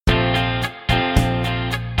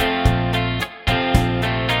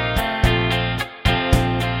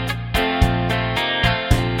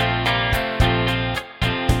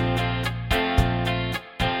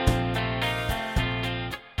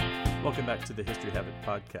the History Havoc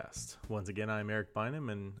podcast. Once again, I'm Eric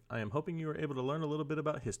Bynum, and I am hoping you are able to learn a little bit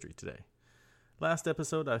about history today. Last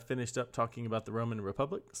episode, I finished up talking about the Roman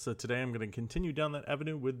Republic, so today I'm going to continue down that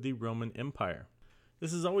avenue with the Roman Empire.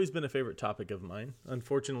 This has always been a favorite topic of mine.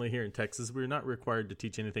 Unfortunately, here in Texas, we're not required to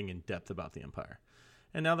teach anything in depth about the empire.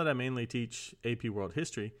 And now that I mainly teach AP World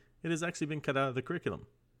History, it has actually been cut out of the curriculum.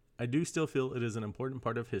 I do still feel it is an important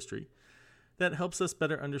part of history that helps us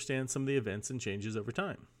better understand some of the events and changes over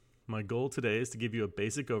time. My goal today is to give you a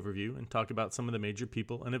basic overview and talk about some of the major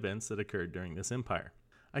people and events that occurred during this empire.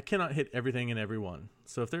 I cannot hit everything and everyone,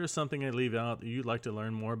 so if there is something I leave out that you'd like to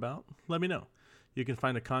learn more about, let me know. You can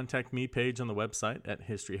find a Contact Me page on the website at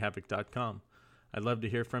historyhavoc.com. I'd love to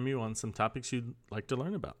hear from you on some topics you'd like to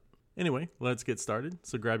learn about. Anyway, let's get started.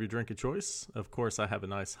 So grab your drink of choice. Of course, I have a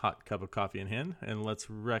nice hot cup of coffee in hand, and let's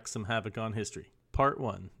wreak some havoc on history. Part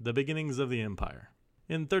 1. The Beginnings of the Empire.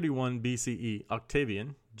 In 31 BCE,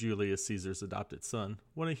 Octavian, Julius Caesar's adopted son,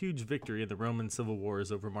 won a huge victory in the Roman civil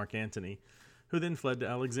wars over Mark Antony, who then fled to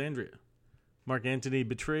Alexandria. Mark Antony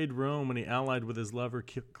betrayed Rome when he allied with his lover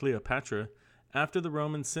Cleopatra after the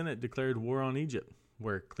Roman Senate declared war on Egypt,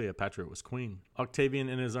 where Cleopatra was queen. Octavian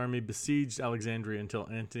and his army besieged Alexandria until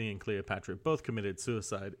Antony and Cleopatra both committed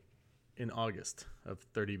suicide in August of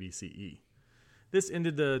 30 BCE. This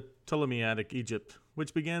ended the Ptolemaic Egypt,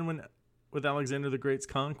 which began with Alexander the Great's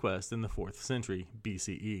conquest in the 4th century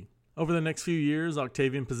BCE. Over the next few years,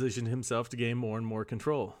 Octavian positioned himself to gain more and more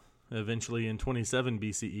control. Eventually, in 27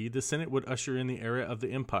 BCE, the Senate would usher in the era of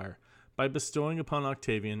the empire by bestowing upon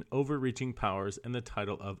Octavian overreaching powers and the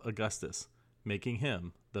title of Augustus, making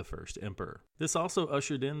him the first emperor. This also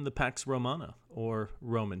ushered in the Pax Romana, or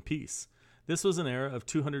Roman peace. This was an era of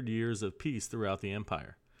 200 years of peace throughout the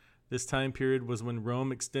empire. This time period was when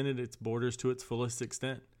Rome extended its borders to its fullest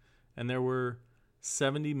extent, and there were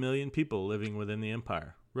 70 million people living within the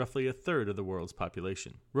empire, roughly a third of the world's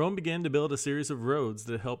population. Rome began to build a series of roads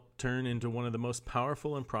that helped turn into one of the most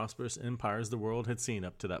powerful and prosperous empires the world had seen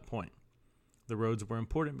up to that point. The roads were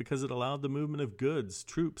important because it allowed the movement of goods,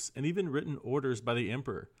 troops, and even written orders by the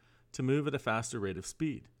emperor to move at a faster rate of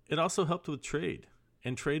speed. It also helped with trade,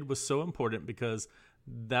 and trade was so important because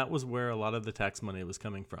that was where a lot of the tax money was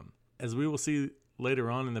coming from. As we will see later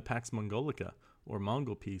on in the Pax Mongolica, or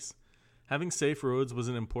Mongol peace, having safe roads was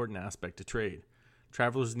an important aspect to trade.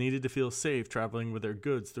 Travelers needed to feel safe traveling with their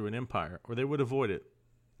goods through an empire, or they would avoid it,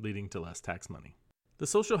 leading to less tax money. The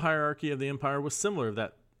social hierarchy of the empire was similar to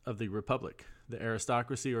that of the Republic. The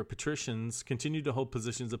aristocracy, or patricians, continued to hold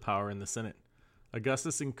positions of power in the Senate.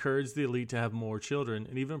 Augustus encouraged the elite to have more children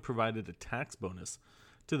and even provided a tax bonus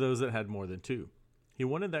to those that had more than two. He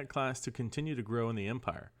wanted that class to continue to grow in the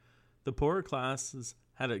empire. The poorer classes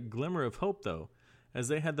had a glimmer of hope, though, as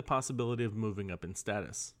they had the possibility of moving up in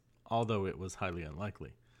status, although it was highly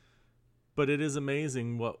unlikely. But it is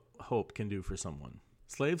amazing what hope can do for someone.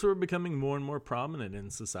 Slaves were becoming more and more prominent in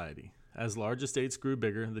society. As large estates grew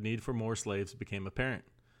bigger, the need for more slaves became apparent.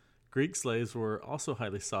 Greek slaves were also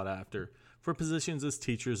highly sought after for positions as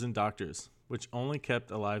teachers and doctors, which only kept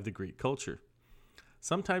alive the Greek culture.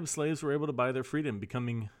 Sometimes slaves were able to buy their freedom,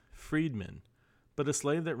 becoming freedmen, but a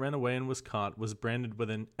slave that ran away and was caught was branded with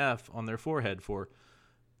an F on their forehead for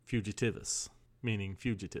fugitivus, meaning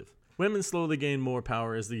fugitive. Women slowly gained more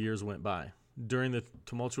power as the years went by. During the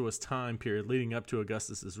tumultuous time period leading up to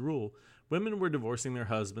Augustus's rule, women were divorcing their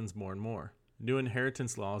husbands more and more. New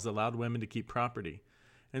inheritance laws allowed women to keep property,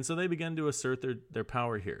 and so they began to assert their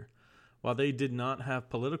power here. While they did not have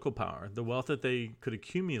political power, the wealth that they could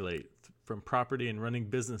accumulate from property and running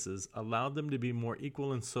businesses allowed them to be more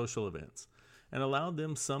equal in social events, and allowed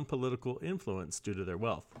them some political influence due to their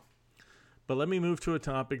wealth. But let me move to a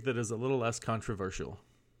topic that is a little less controversial.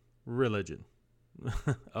 Religion.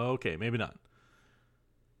 Okay, maybe not.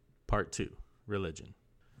 Part 2. Religion.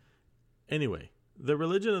 Anyway, the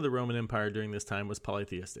religion of the Roman Empire during this time was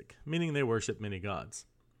polytheistic, meaning they worshipped many gods.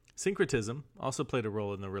 Syncretism also played a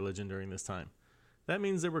role in the religion during this time. That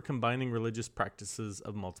means they were combining religious practices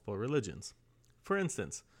of multiple religions. For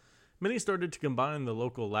instance, many started to combine the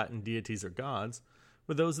local Latin deities or gods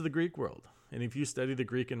with those of the Greek world, and if you study the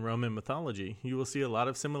Greek and Roman mythology, you will see a lot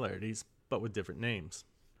of similarities, but with different names.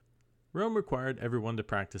 Rome required everyone to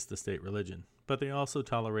practice the state religion, but they also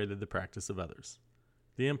tolerated the practice of others.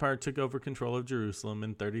 The empire took over control of Jerusalem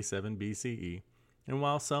in 37 BCE, and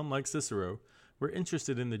while some, like Cicero, were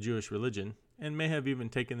interested in the Jewish religion, and may have even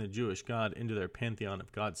taken the Jewish God into their pantheon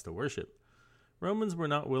of gods to worship, Romans were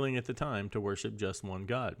not willing at the time to worship just one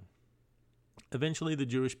God. Eventually, the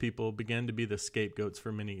Jewish people began to be the scapegoats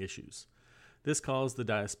for many issues. This caused the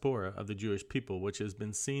diaspora of the Jewish people, which has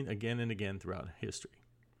been seen again and again throughout history.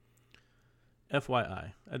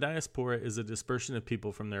 FYI, a diaspora is a dispersion of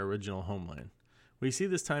people from their original homeland. We see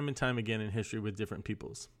this time and time again in history with different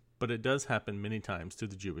peoples, but it does happen many times to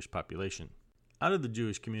the Jewish population. Out of the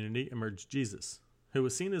Jewish community emerged Jesus, who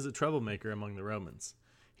was seen as a troublemaker among the Romans.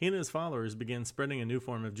 He and his followers began spreading a new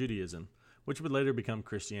form of Judaism, which would later become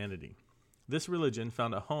Christianity. This religion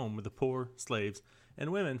found a home with the poor, slaves, and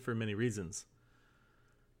women for many reasons.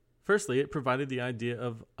 Firstly, it provided the idea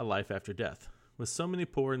of a life after death. With so many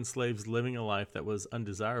poor and slaves living a life that was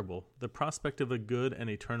undesirable, the prospect of a good and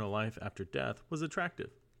eternal life after death was attractive.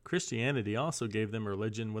 Christianity also gave them a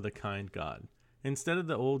religion with a kind God. Instead of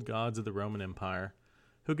the old gods of the Roman Empire,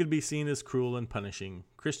 who could be seen as cruel and punishing,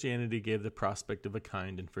 Christianity gave the prospect of a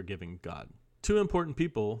kind and forgiving God. Two important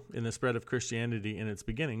people in the spread of Christianity in its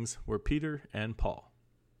beginnings were Peter and Paul.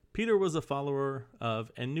 Peter was a follower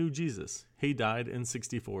of and knew Jesus. He died in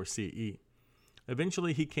 64 CE.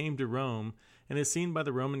 Eventually, he came to Rome and is seen by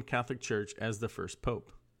the Roman Catholic Church as the first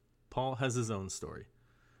pope. Paul has his own story.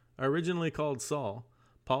 Originally called Saul,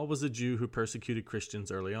 Paul was a Jew who persecuted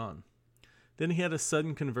Christians early on. Then he had a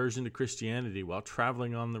sudden conversion to Christianity while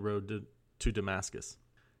traveling on the road to Damascus.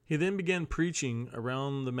 He then began preaching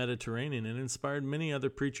around the Mediterranean and inspired many other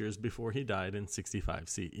preachers before he died in 65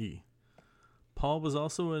 CE. Paul was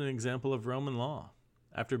also an example of Roman law.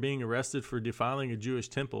 After being arrested for defiling a Jewish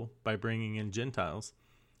temple by bringing in Gentiles,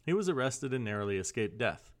 he was arrested and narrowly escaped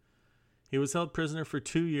death. He was held prisoner for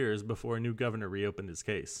 2 years before a new governor reopened his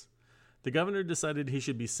case. The governor decided he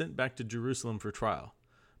should be sent back to Jerusalem for trial,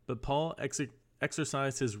 but Paul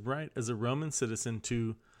exercised his right as a Roman citizen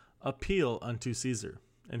to appeal unto Caesar,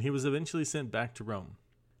 and he was eventually sent back to Rome.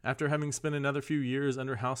 After having spent another few years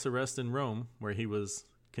under house arrest in Rome, where he was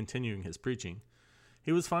continuing his preaching,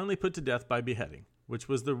 he was finally put to death by beheading, which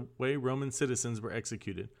was the way Roman citizens were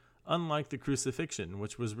executed, unlike the crucifixion,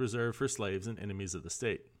 which was reserved for slaves and enemies of the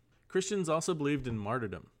state. Christians also believed in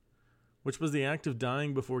martyrdom, which was the act of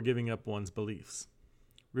dying before giving up one's beliefs.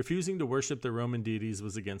 Refusing to worship the Roman deities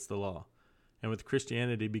was against the law, and with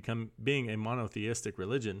Christianity being a monotheistic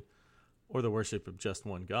religion, or the worship of just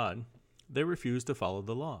one God, they refused to follow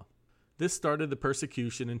the law. This started the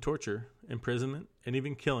persecution and torture, imprisonment, and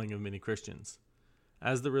even killing of many Christians.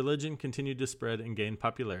 As the religion continued to spread and gain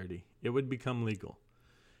popularity, it would become legal.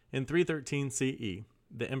 In 313 CE,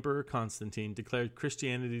 the Emperor Constantine declared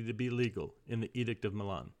Christianity to be legal in the Edict of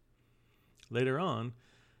Milan. Later on,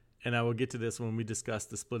 and I will get to this when we discuss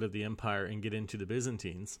the split of the empire and get into the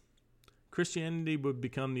Byzantines, Christianity would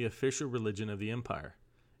become the official religion of the empire.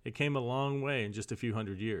 It came a long way in just a few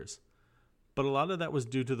hundred years, but a lot of that was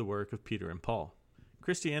due to the work of Peter and Paul.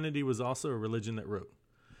 Christianity was also a religion that wrote.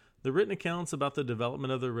 The written accounts about the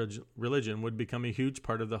development of the religion would become a huge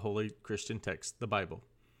part of the holy Christian text, the Bible.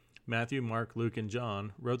 Matthew, Mark, Luke, and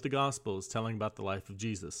John wrote the Gospels telling about the life of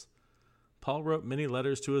Jesus. Paul wrote many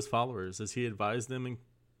letters to his followers as he advised them and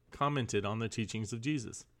commented on the teachings of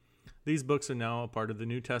Jesus. These books are now a part of the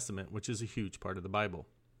New Testament, which is a huge part of the Bible.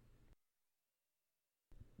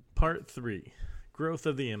 Part 3. Growth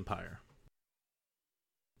of the Empire.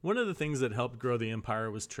 One of the things that helped grow the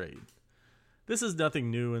empire was trade. This is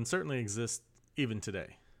nothing new and certainly exists even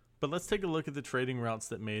today. But let's take a look at the trading routes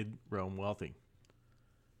that made Rome wealthy.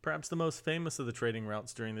 Perhaps the most famous of the trading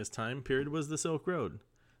routes during this time period was the Silk Road.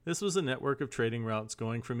 This was a network of trading routes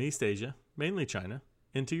going from East Asia, mainly China,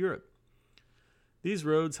 into Europe. These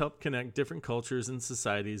roads helped connect different cultures and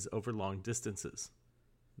societies over long distances.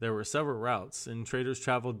 There were several routes, and traders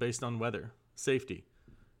traveled based on weather, safety.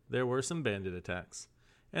 There were some bandit attacks,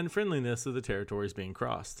 and friendliness of the territories being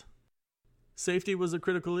crossed. Safety was a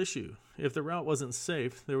critical issue. If the route wasn't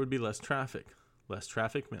safe, there would be less traffic. Less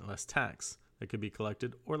traffic meant less tax that could be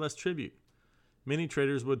collected or less tribute. Many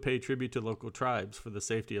traders would pay tribute to local tribes for the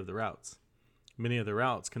safety of the routes. Many of the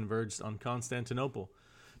routes converged on Constantinople,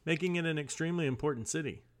 making it an extremely important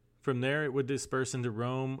city. From there, it would disperse into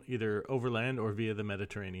Rome, either overland or via the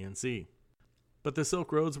Mediterranean Sea. But the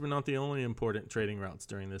Silk Roads were not the only important trading routes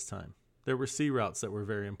during this time. There were sea routes that were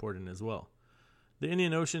very important as well. The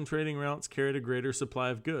Indian Ocean trading routes carried a greater supply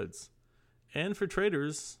of goods, and for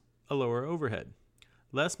traders, a lower overhead.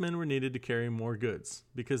 Less men were needed to carry more goods,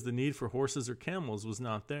 because the need for horses or camels was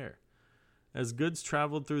not there. As goods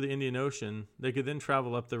traveled through the Indian Ocean, they could then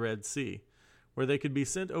travel up the Red Sea, where they could be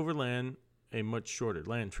sent overland, a much shorter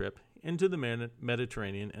land trip, into the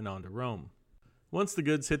Mediterranean and on to Rome. Once the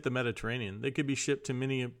goods hit the Mediterranean, they could be shipped to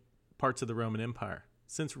many parts of the Roman Empire.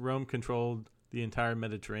 Since Rome controlled the entire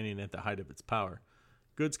Mediterranean at the height of its power,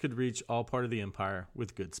 goods could reach all part of the empire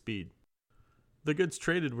with good speed. The goods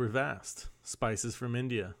traded were vast: spices from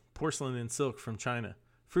India, porcelain and silk from China,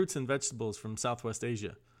 fruits and vegetables from Southwest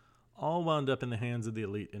Asia, all wound up in the hands of the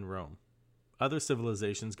elite in Rome. other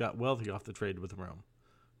civilizations got wealthy off the trade with Rome.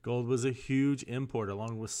 Gold was a huge import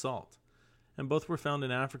along with salt, and both were found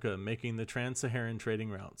in Africa, making the trans-Saharan trading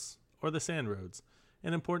routes, or the sand roads,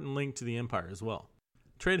 an important link to the empire as well.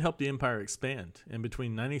 Trade helped the empire expand, and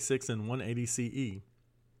between 96 and 180 CE,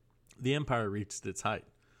 the empire reached its height.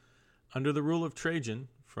 Under the rule of Trajan,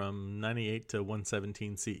 from 98 to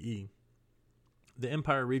 117 CE, the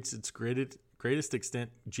empire reached its greatest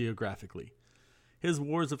extent geographically. His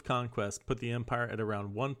wars of conquest put the empire at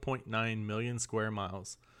around 1.9 million square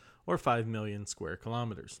miles, or 5 million square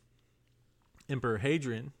kilometers. Emperor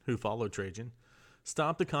Hadrian, who followed Trajan,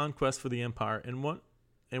 stopped the conquest for the empire and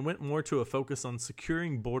went more to a focus on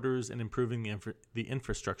securing borders and improving the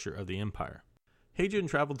infrastructure of the empire. Hadrian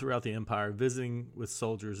traveled throughout the empire, visiting with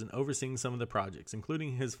soldiers and overseeing some of the projects,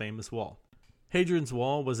 including his famous wall. Hadrian's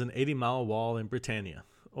Wall was an 80-mile wall in Britannia,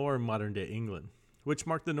 or modern-day England, which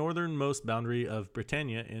marked the northernmost boundary of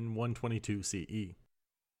Britannia in 122 CE.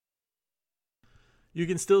 You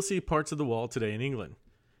can still see parts of the wall today in England,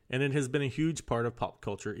 and it has been a huge part of pop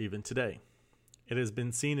culture even today. It has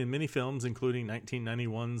been seen in many films, including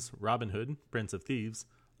 1991's Robin Hood, Prince of Thieves,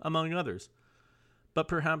 among others. But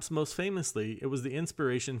perhaps most famously, it was the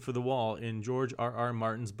inspiration for the wall in George R.R.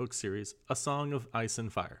 Martin's book series, A Song of Ice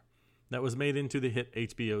and Fire, that was made into the hit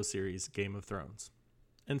HBO series Game of Thrones.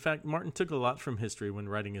 In fact, Martin took a lot from history when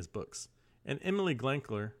writing his books, and Emily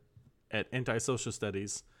Glankler at Antisocial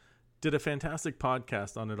Studies did a fantastic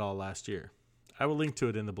podcast on it all last year. I will link to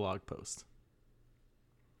it in the blog post.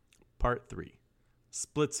 Part 3.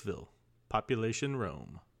 Splitsville, Population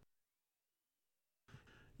Rome.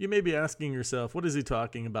 You may be asking yourself, what is he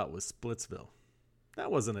talking about with Splitsville? That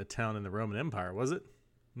wasn't a town in the Roman Empire, was it?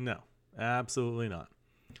 No, absolutely not.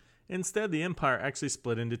 Instead, the empire actually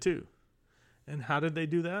split into two. And how did they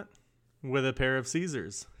do that? With a pair of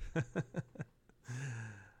Caesars.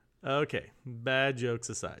 Okay, bad jokes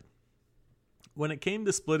aside. When it came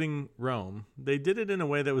to splitting Rome, they did it in a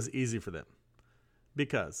way that was easy for them.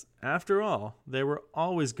 Because, after all, they were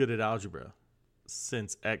always good at algebra,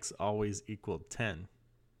 since x always equaled 10.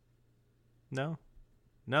 No?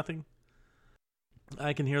 Nothing?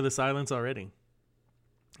 I can hear the silence already.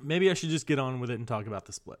 Maybe I should just get on with it and talk about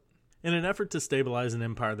the split. In an effort to stabilize an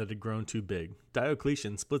empire that had grown too big,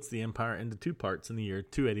 Diocletian splits the empire into two parts in the year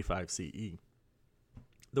 285 CE.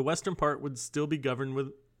 The western part would still be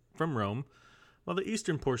governed from Rome, while the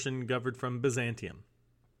eastern portion governed from Byzantium,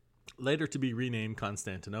 later to be renamed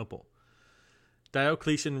Constantinople.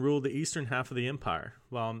 Diocletian ruled the eastern half of the empire,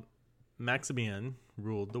 while Maximian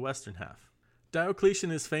ruled the western half.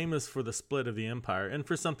 Diocletian is famous for the split of the empire and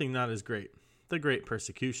for something not as great, the Great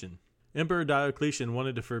Persecution. Emperor Diocletian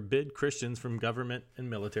wanted to forbid Christians from government and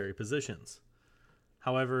military positions.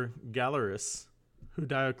 However, Galerius, who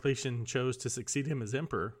Diocletian chose to succeed him as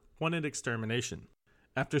emperor, wanted extermination.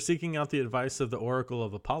 After seeking out the advice of the Oracle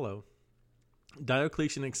of Apollo,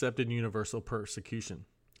 Diocletian accepted universal persecution.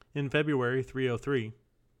 In February 303,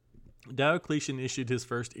 Diocletian issued his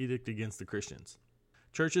first edict against the Christians.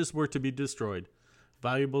 Churches were to be destroyed,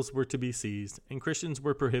 valuables were to be seized, and Christians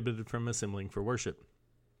were prohibited from assembling for worship.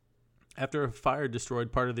 After a fire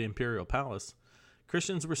destroyed part of the imperial palace,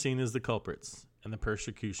 Christians were seen as the culprits, and the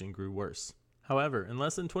persecution grew worse. However, in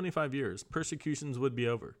less than 25 years, persecutions would be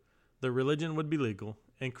over. The religion would be legal,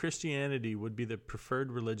 and Christianity would be the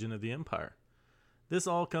preferred religion of the empire. This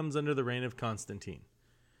all comes under the reign of Constantine.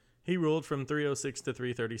 He ruled from 306 to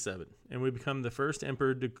 337, and would become the first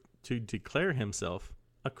emperor to declare himself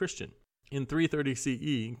a Christian. In 330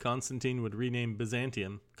 CE, Constantine would rename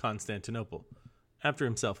Byzantium Constantinople, after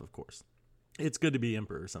himself, of course. It's good to be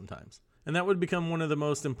emperor sometimes. And that would become one of the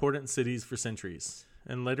most important cities for centuries,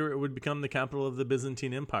 and later it would become the capital of the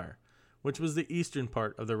Byzantine Empire, which was the eastern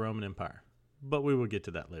part of the Roman Empire. But we will get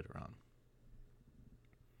to that later on.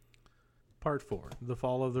 Part 4. The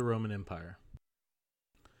Fall of the Roman Empire.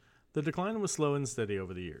 The decline was slow and steady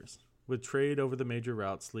over the years, with trade over the major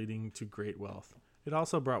routes leading to great wealth. It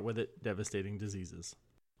also brought with it devastating diseases.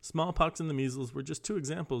 Smallpox and the measles were just two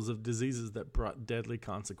examples of diseases that brought deadly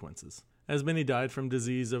consequences. As many died from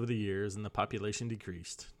disease over the years and the population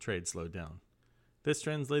decreased, trade slowed down. This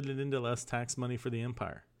translated into less tax money for the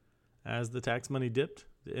empire. As the tax money dipped,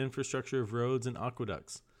 the infrastructure of roads and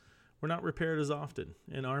aqueducts were not repaired as often,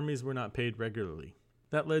 and armies were not paid regularly.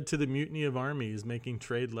 That led to the mutiny of armies, making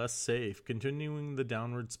trade less safe, continuing the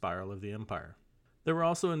downward spiral of the empire. There were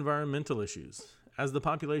also environmental issues. As the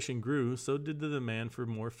population grew, so did the demand for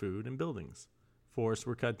more food and buildings. Forests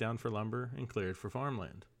were cut down for lumber and cleared for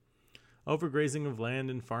farmland. Overgrazing of land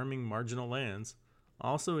and farming marginal lands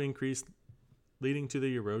also increased, leading to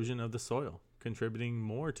the erosion of the soil, contributing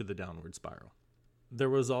more to the downward spiral. There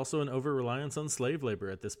was also an over-reliance on slave labor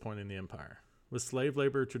at this point in the empire. With slave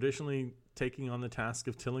labor traditionally taking on the task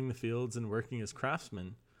of tilling the fields and working as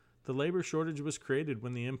craftsmen, the labor shortage was created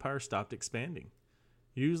when the empire stopped expanding.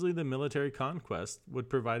 Usually the military conquest would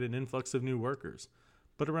provide an influx of new workers,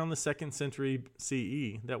 but around the 2nd century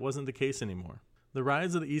CE, that wasn't the case anymore. The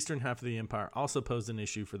rise of the eastern half of the empire also posed an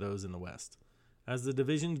issue for those in the west. As the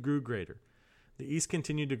divisions grew greater, the east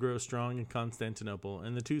continued to grow strong in Constantinople,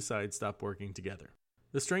 and the two sides stopped working together.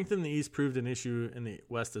 The strength in the east proved an issue in the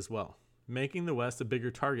west as well, making the west a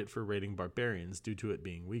bigger target for raiding barbarians due to it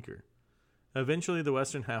being weaker. Eventually, the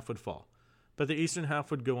western half would fall, but the eastern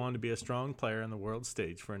half would go on to be a strong player on the world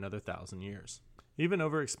stage for another 1,000 years. Even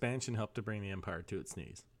overexpansion helped to bring the empire to its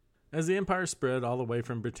knees. As the empire spread all the way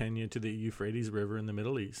from Britannia to the Euphrates River in the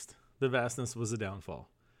Middle East, the vastness was a downfall.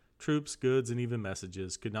 Troops, goods, and even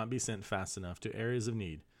messages could not be sent fast enough to areas of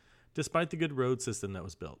need, despite the good road system that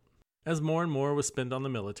was built. As more and more was spent on the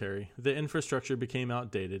military, the infrastructure became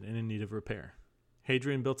outdated and in need of repair.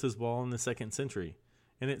 Hadrian built his wall in the 2nd century,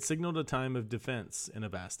 and it signaled a time of defense in a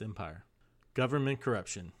vast empire. Government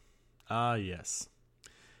corruption. Ah, yes.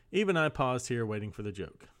 Even I paused here waiting for the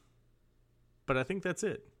joke. But I think that's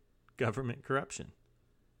it. Government corruption.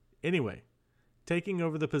 Anyway, taking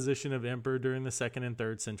over the position of emperor during the 2nd and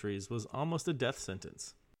 3rd centuries was almost a death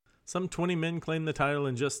sentence. Some 20 men claimed the title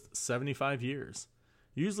in just 75 years.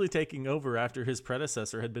 Usually taking over after his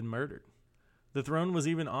predecessor had been murdered. The throne was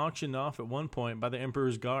even auctioned off at one point by the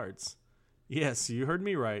emperor's guards. Yes, you heard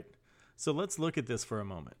me right. So let's look at this for a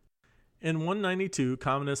moment. In 192,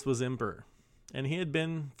 Commodus was emperor, and he had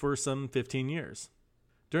been for some 15 years.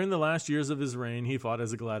 During the last years of his reign, he fought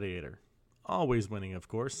as a gladiator, always winning, of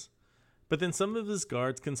course. But then some of his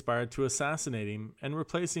guards conspired to assassinate him and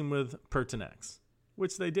replace him with Pertinax,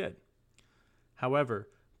 which they did. However,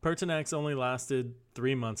 Pertinax only lasted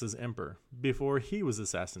 3 months as emperor before he was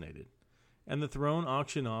assassinated, and the throne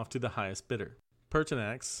auctioned off to the highest bidder.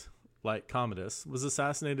 Pertinax, like Commodus, was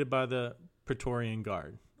assassinated by the Praetorian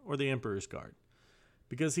Guard, or the Emperor's Guard,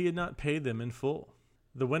 because he had not paid them in full.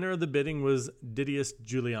 The winner of the bidding was Didius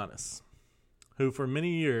Julianus, who for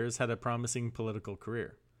many years had a promising political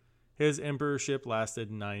career. His emperorship lasted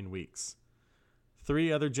 9 weeks.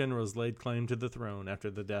 3 other generals laid claim to the throne after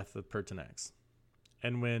the death of Pertinax.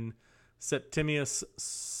 And when Septimius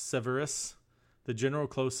Severus, the general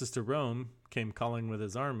closest to Rome, came calling with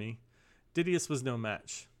his army, Didius was no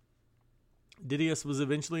match. Didius was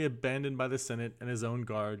eventually abandoned by the Senate and his own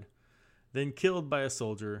guard, then killed by a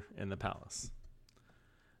soldier in the palace.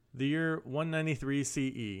 The year 193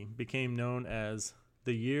 CE became known as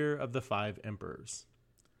the Year of the 5 Emperors.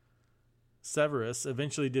 Severus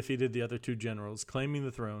eventually defeated the other 2 generals, claiming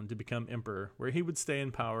the throne to become emperor, where he would stay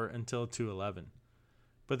in power until 211.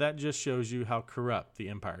 But that just shows you how corrupt the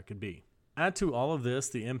empire could be. Add to all of this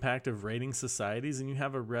the impact of raiding societies, and you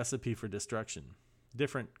have a recipe for destruction.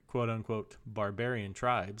 Different quote-unquote barbarian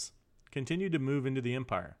tribes continued to move into the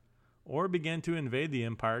empire, or began to invade the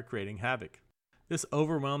empire, creating havoc. This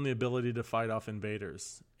overwhelmed the ability to fight off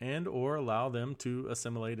invaders, and or allow them to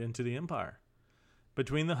assimilate into the empire.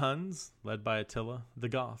 Between the Huns, led by Attila, the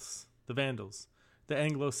Goths, the Vandals, the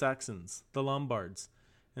Anglo-Saxons, the Lombards,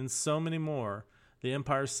 and so many more, the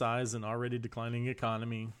empire's size and already declining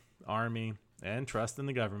economy, army, and trust in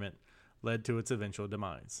the government led to its eventual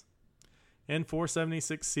demise. In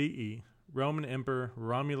 476 CE, Roman Emperor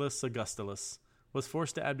Romulus Augustulus was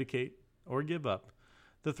forced to abdicate, or give up,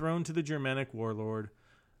 the throne to the Germanic warlord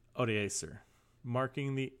Odoacer,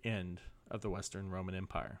 marking the end of the Western Roman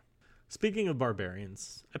Empire. Speaking of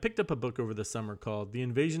barbarians, I picked up a book over the summer called The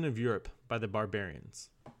Invasion of Europe by the Barbarians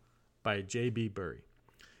by J.B. Bury.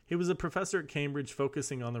 He was a professor at Cambridge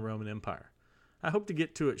focusing on the Roman Empire. I hope to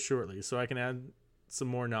get to it shortly so I can add some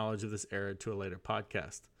more knowledge of this era to a later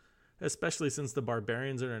podcast, especially since the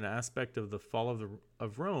barbarians are an aspect of the fall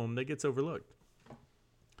of Rome that gets overlooked.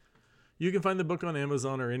 You can find the book on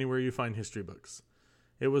Amazon or anywhere you find history books.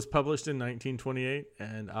 It was published in 1928,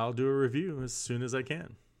 and I'll do a review as soon as I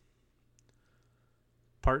can.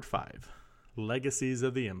 Part 5. Legacies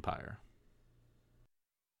of the Empire.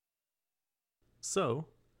 So,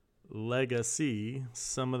 legacy,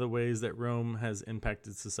 some of the ways that Rome has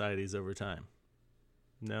impacted societies over time.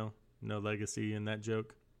 No legacy in that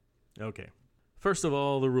joke? Okay. First of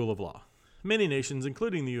all, the rule of law. Many nations,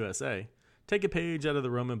 including the USA, take a page out of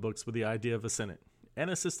the Roman books with the idea of a Senate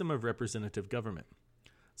and a system of representative government.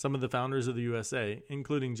 Some of the founders of the USA,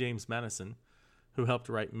 including James Madison, who helped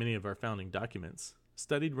write many of our founding documents,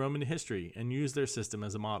 studied Roman history and used their system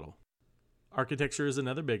as a model. Architecture is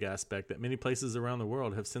another big aspect that many places around the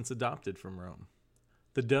world have since adopted from Rome.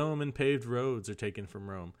 The dome and paved roads are taken from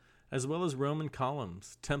Rome, as well as Roman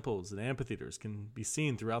columns, temples, and amphitheaters can be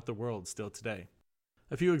seen throughout the world still today.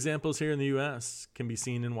 A few examples here in the U.S. can be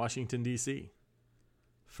seen in Washington, D.C.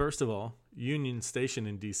 First of all, Union Station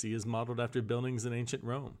in D.C. is modeled after buildings in ancient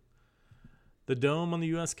Rome. The dome on the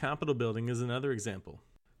U.S. Capitol building is another example.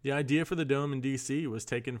 The idea for the dome in D.C. was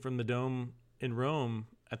taken from the dome in Rome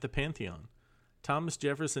at the Pantheon. Thomas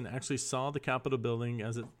Jefferson actually saw the Capitol building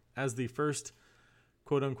as the first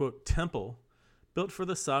quote-unquote temple built for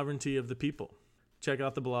the sovereignty of the people. Check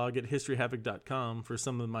out the blog at historyhavoc.com for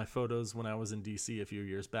some of my photos when I was in D.C. a few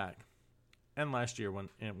years back, and last year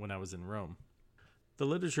when I was in Rome. The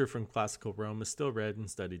literature from classical Rome is still read and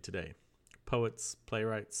studied today. Poets,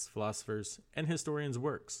 playwrights, philosophers, and historians'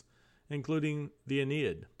 works, including the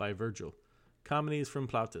Aeneid by Virgil, comedies from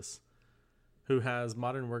Plautus, who has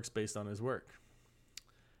modern works based on his work.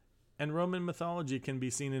 And Roman mythology can be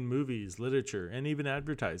seen in movies, literature, and even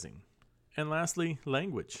advertising. And lastly,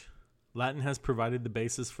 language. Latin has provided the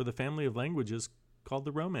basis for the family of languages called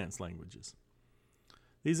the Romance languages.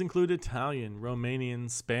 These include Italian, Romanian,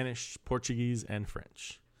 Spanish, Portuguese, and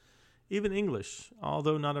French. Even English,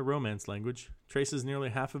 although not a Romance language, traces nearly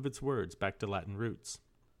half of its words back to Latin roots.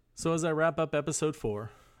 So as I wrap up episode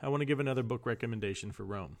 4, I want to give another book recommendation for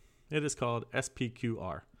Rome. It is called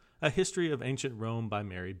SPQR, A History of Ancient Rome by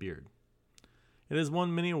Mary Beard. It has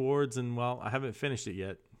won many awards, and while I haven't finished it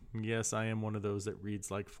yet, yes, I am one of those that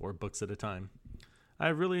reads like 4 books at a time,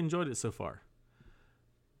 I've really enjoyed it so far.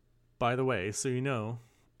 By the way, so you know,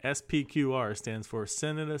 SPQR stands for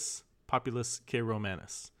Senatus Populus Quae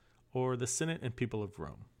Romanus, or the Senate and People of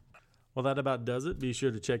Rome. Well, that about does it. Be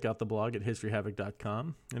sure to check out the blog at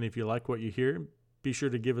historyhavoc.com, and if you like what you hear, be sure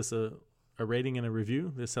to give us a rating and a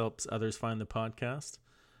review. This helps others find the podcast.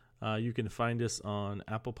 You can find us on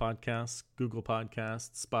Apple Podcasts, Google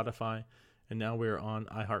Podcasts, Spotify, and now we're on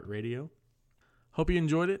iHeartRadio. Hope you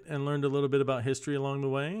enjoyed it and learned a little bit about history along the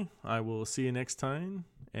way. I will see you next time,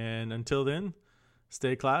 and until then,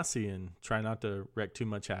 stay classy and try not to wreak too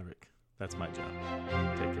much havoc. That's my job.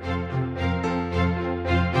 Take care.